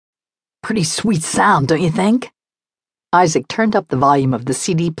Pretty sweet sound, don't you think? Isaac turned up the volume of the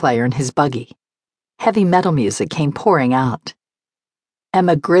CD player in his buggy. Heavy metal music came pouring out.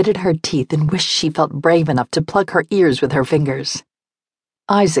 Emma gritted her teeth and wished she felt brave enough to plug her ears with her fingers.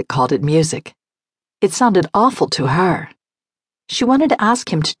 Isaac called it music. It sounded awful to her. She wanted to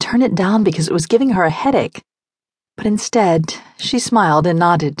ask him to turn it down because it was giving her a headache. But instead, she smiled and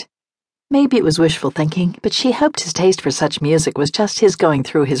nodded. Maybe it was wishful thinking, but she hoped his taste for such music was just his going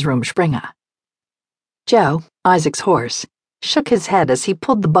through his Rumspringa. Joe, Isaac's horse, shook his head as he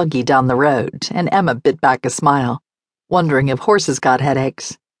pulled the buggy down the road, and Emma bit back a smile, wondering if horses got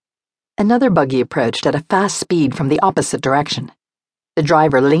headaches. Another buggy approached at a fast speed from the opposite direction. The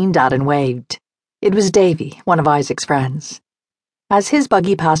driver leaned out and waved. It was Davy, one of Isaac's friends. As his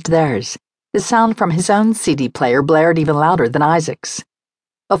buggy passed theirs, the sound from his own CD player blared even louder than Isaac's.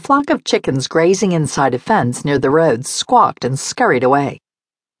 A flock of chickens grazing inside a fence near the road squawked and scurried away.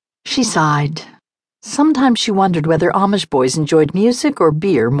 She sighed. Sometimes she wondered whether Amish boys enjoyed music or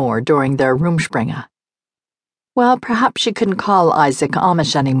beer more during their Rumspringa. Well, perhaps she couldn't call Isaac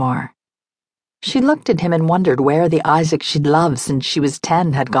Amish anymore. She looked at him and wondered where the Isaac she'd loved since she was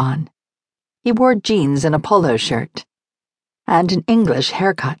 10 had gone. He wore jeans and a polo shirt, and an English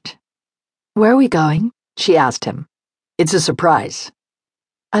haircut. "Where are we going?" she asked him. "It's a surprise."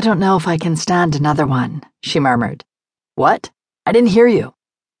 "I don't know if I can stand another one," she murmured. "What? I didn't hear you."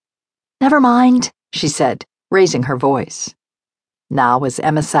 "Never mind," she said, raising her voice. Now, as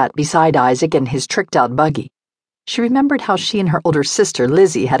Emma sat beside Isaac in his tricked-out buggy, she remembered how she and her older sister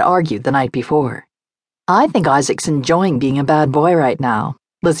Lizzie had argued the night before. "I think Isaac's enjoying being a bad boy right now,"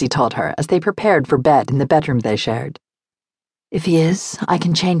 Lizzie told her as they prepared for bed in the bedroom they shared. "If he is, I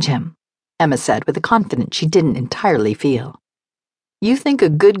can change him," Emma said with a confidence she didn't entirely feel. "You think a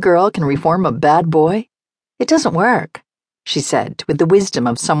good girl can reform a bad boy? It doesn't work," she said with the wisdom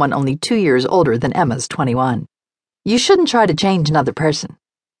of someone only 2 years older than Emma's 21. "You shouldn't try to change another person."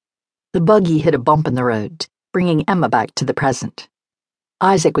 The buggy hit a bump in the road, bringing Emma back to the present.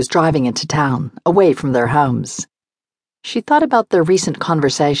 Isaac was driving into town, away from their homes. She thought about their recent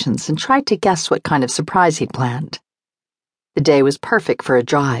conversations and tried to guess what kind of surprise he'd planned. The day was perfect for a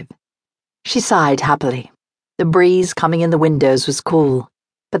drive. She sighed happily. The breeze coming in the windows was cool,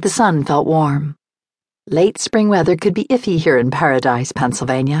 but the sun felt warm. Late spring weather could be iffy here in Paradise,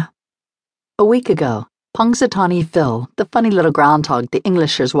 Pennsylvania. A week ago, Punxsutawney Phil, the funny little groundhog the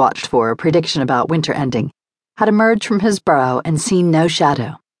Englishers watched for a prediction about winter ending, had emerged from his burrow and seen no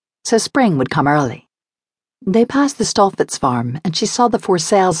shadow, so spring would come early. They passed the Stolfitz farm, and she saw the for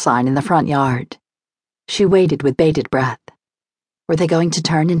sale sign in the front yard. She waited with bated breath. Were they going to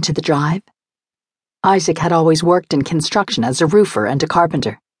turn into the drive? Isaac had always worked in construction as a roofer and a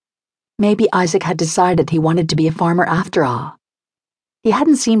carpenter. Maybe Isaac had decided he wanted to be a farmer after all. He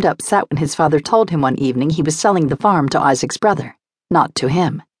hadn't seemed upset when his father told him one evening he was selling the farm to Isaac's brother, not to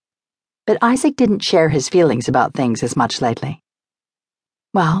him. But Isaac didn't share his feelings about things as much lately.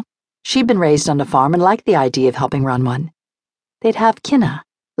 Well, she'd been raised on a farm and liked the idea of helping run one. They'd have kinna,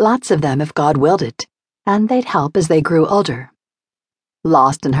 lots of them if God willed it, and they'd help as they grew older.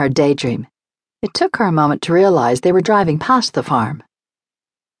 Lost in her daydream, it took her a moment to realize they were driving past the farm.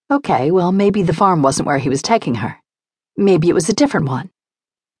 Okay, well, maybe the farm wasn't where he was taking her. Maybe it was a different one.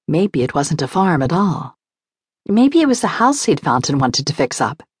 Maybe it wasn't a farm at all. Maybe it was a house he'd found and wanted to fix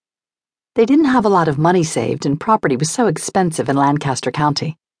up. They didn't have a lot of money saved, and property was so expensive in Lancaster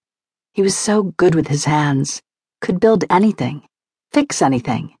County. He was so good with his hands, could build anything, fix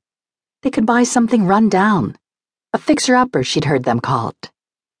anything. They could buy something run down, a fixer-upper she'd heard them called.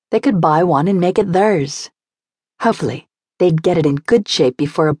 They could buy one and make it theirs. Hopefully, they'd get it in good shape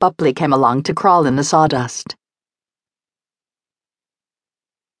before a Bupley came along to crawl in the sawdust.